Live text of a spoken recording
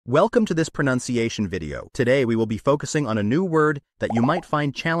Welcome to this pronunciation video. Today we will be focusing on a new word that you might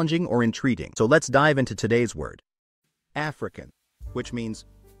find challenging or intriguing. So let's dive into today's word. African, which means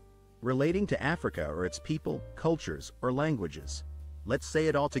relating to Africa or its people, cultures, or languages. Let's say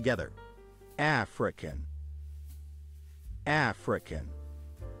it all together. African. African.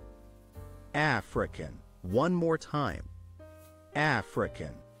 African. One more time.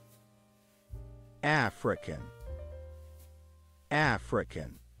 African. African.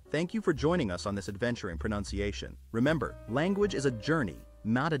 African. Thank you for joining us on this adventure in pronunciation. Remember, language is a journey,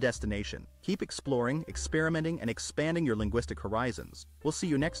 not a destination. Keep exploring, experimenting, and expanding your linguistic horizons. We'll see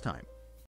you next time.